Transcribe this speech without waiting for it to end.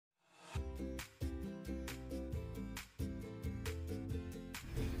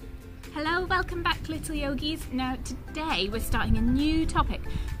Hello, welcome back Little Yogis. Now today we're starting a new topic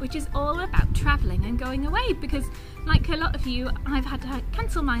which is all about travelling and going away, because like a lot of you I've had to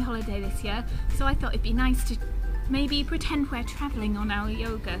cancel my holiday this year, so I thought it'd be nice to maybe pretend we're travelling on our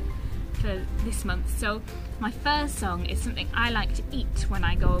yoga for this month. So my first song is something I like to eat when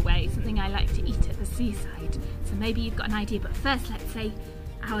I go away, something I like to eat at the seaside. So maybe you've got an idea, but first let's say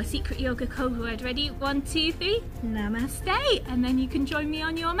our secret yoga code word. Ready? 1, 2, 3. Namaste. And then you can join me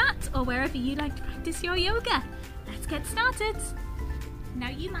on your mat or wherever you like to practice your yoga. Let's get started. Now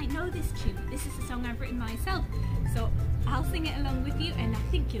you might know this tune. This is a song I've written myself. So I'll sing it along with you and I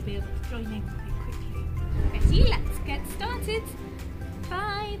think you'll be able to join in quite quickly. Ready? Let's get started.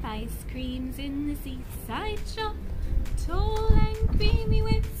 5 ice creams in the seaside shop, tall and creamy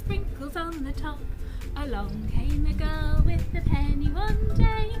with sprinkles on the top. Along came a girl with a penny one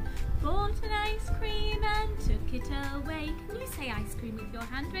day, bought an ice cream and took it away. Can you say ice cream with your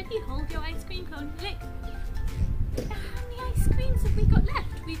hand? Ready? Hold your ice cream cone, lick. Now how many ice creams have we got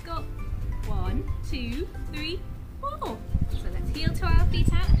left? We've got 1, 2, 3, 4. So let's heel to our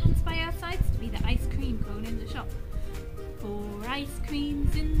feet out, hands by our sides to be the ice cream cone in the shop. 4 ice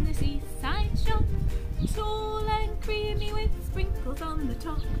creams in the seaside shop, tall and creamy with sprinkles on the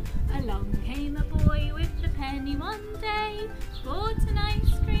top. Along came a boy with a penny one day, bought an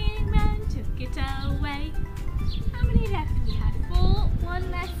ice cream and took it away. How many left? We had 4,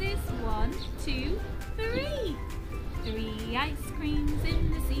 1 less is 1, 2, 3. 3 ice creams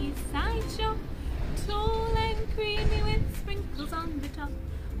in the seaside shop, tall and creamy with sprinkles on the top.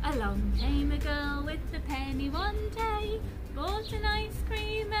 Along came a girl with a penny one day, bought an ice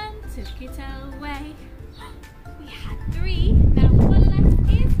cream and took it away. We had 3, now 1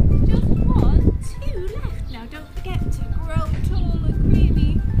 left is just 1, 2 left. Now don't forget to grow tall and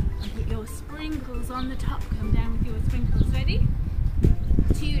creamy and put your sprinkles on the top. Come down with your sprinkles, ready?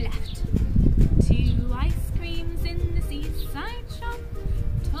 2 left. 2 ice creams in the seaside shop,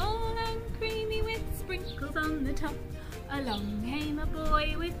 tall and creamy with sprinkles on the top. Along came a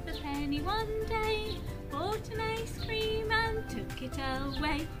boy with a penny one day, bought an ice cream and took it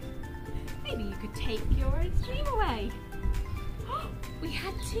away. Maybe you could take your ice cream away. We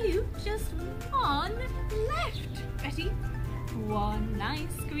had 2, just 1 left. Ready? 1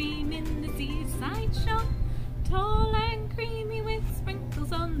 ice cream in the seaside shop, tall and creamy with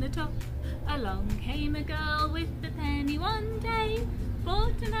sprinkles on the top. Along came a girl with a penny one day,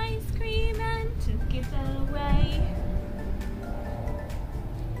 bought an ice cream and took it away.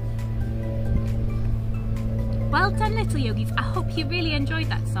 Well done Little Yogis, I hope you really enjoyed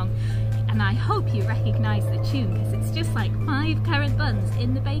that song and I hope you recognise the tune, because it's just like 5 currant buns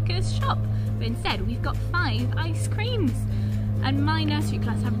in the baker's shop, but instead we've got 5 ice creams. And my nursery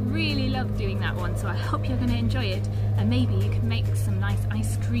class have really loved doing that one, so I hope you're going to enjoy it and maybe you can make some nice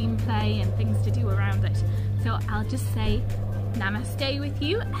ice cream play and things to do around it. So I'll just say namaste with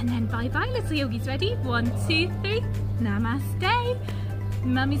you and then bye bye Little Yogis. Ready? 1, 2, 3, namaste.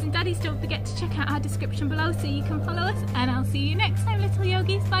 Mummies and daddies, don't forget to check out our description below so you can follow us, and I'll see you next time Little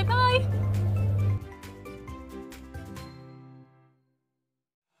Yogis. Bye bye.